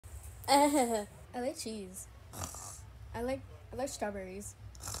I like cheese. I like strawberries.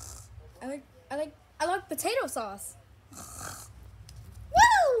 I like potato sauce.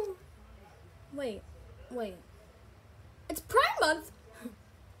 Woo! Wait. It's Prime Month.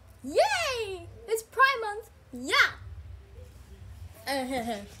 Yay! It's Prime Month. Yeah.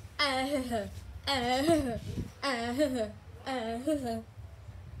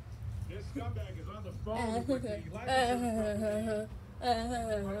 This scumbag is on the phone with the life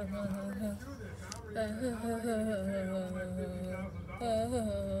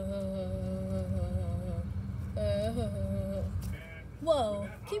Whoa,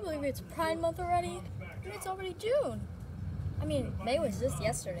 can you believe it's Pride Month already? And it's already June. I mean, May was just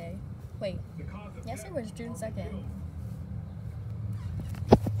yesterday. Wait, yesterday was June 2nd.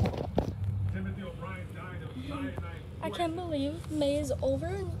 Timothy O'Brien died of cyanide. I can't believe May is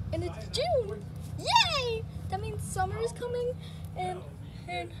over and it's June. Yay! That means summer is coming and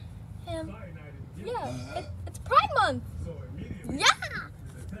yeah, it's Pride Month. Yeah!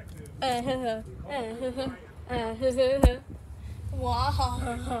 Wow.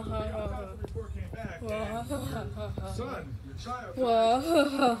 Son, your child. Wow.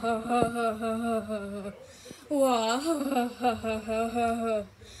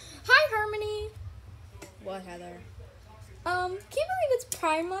 Hi, Harmony. What, Heather? Can you believe it's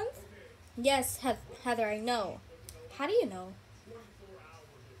Pride Month? Yes, Heather, I know. How do you know?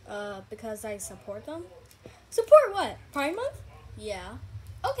 Because I support them. Support what? Pride Month? Yeah.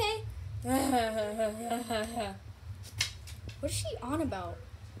 Okay. What is she on about?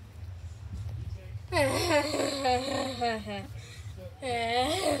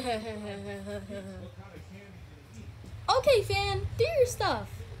 Okay, fan, do your stuff.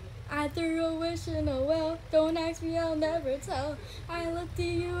 I threw a wish in a well. Don't ask me, I'll never tell. I looked to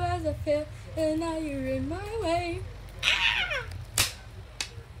you as a fit, and now you're in my way.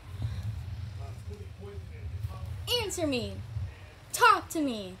 Answer me. Talk to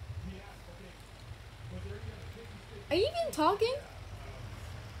me. Are you even talking?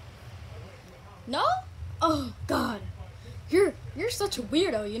 No? Oh God. You're such a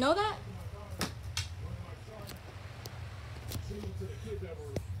weirdo, you know that?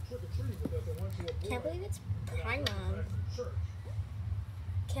 Can't believe it's Pride Month.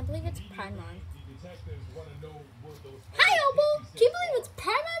 Can't believe it's Pride Month. Hi, Opal! Can you believe it's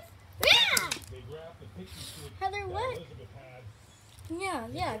Pride Month? Yeah! Heather, what?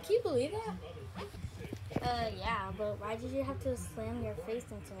 Yeah, can you believe that? Yeah, but why did you have to slam your face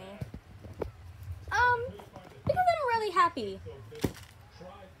into me? Because I'm really happy.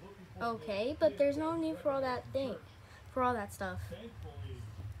 Okay, but there's no need for all that stuff.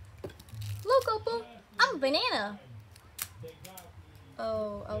 Look, Opal, I'm a banana.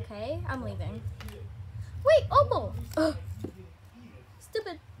 Oh, okay, I'm leaving. Wait, Opal!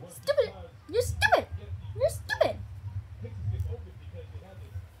 Stupid, you're stupid!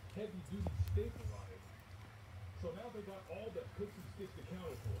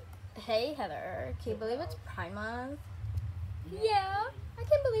 Hey, Heather, can you believe it's Pride Month? Yeah, I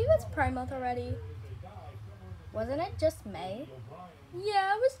can't believe it's Pride Month already. Wasn't it just May?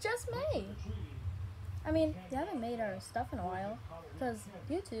 Yeah, it was just May. I mean, we haven't made our stuff in a while because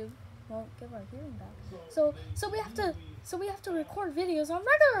YouTube won't give our hearing back. So we have to record videos on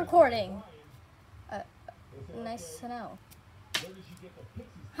regular recording. Nice to know.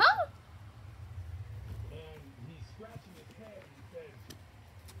 Huh?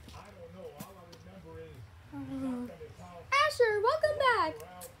 Asher, welcome back.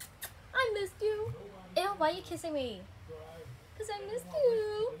 I missed you. Ew, why are you kissing me? Because I missed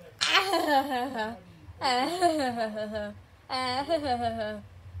you.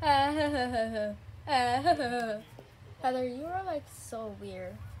 Heather, you are like so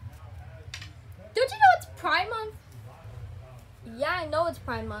weird. Don't you know it's Pride Month? Yeah, I know it's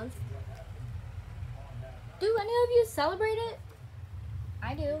Pride Month. Do any of you celebrate it?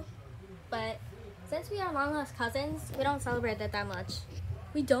 I do. But since we are long lost cousins, we don't celebrate it that much.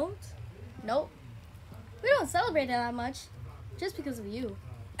 We don't? Nope. We don't celebrate it that much. Just because of you.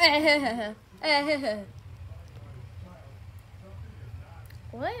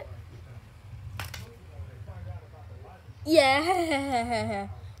 What? Yeah.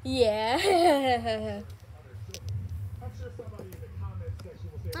 Yeah.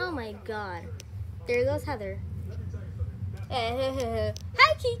 Oh my God. There goes Heather. Hi,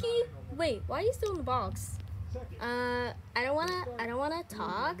 Kiki. Wait, why are you still in the box? I don't wanna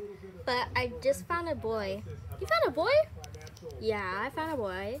talk, but I just found a boy. You found a boy? Yeah, I found a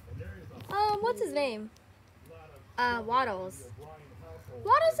boy. What's his name? Waddles.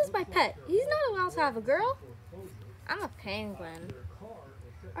 Waddles is my pet. He's not allowed to have a girl. I'm a penguin.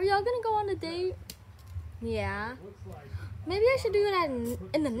 Are y'all gonna go on a date? Yeah. Maybe I should do that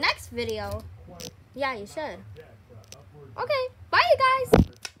in the next video. Yeah, you should. Okay, bye you guys.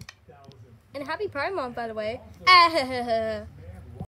 And happy Pride Month, by the way.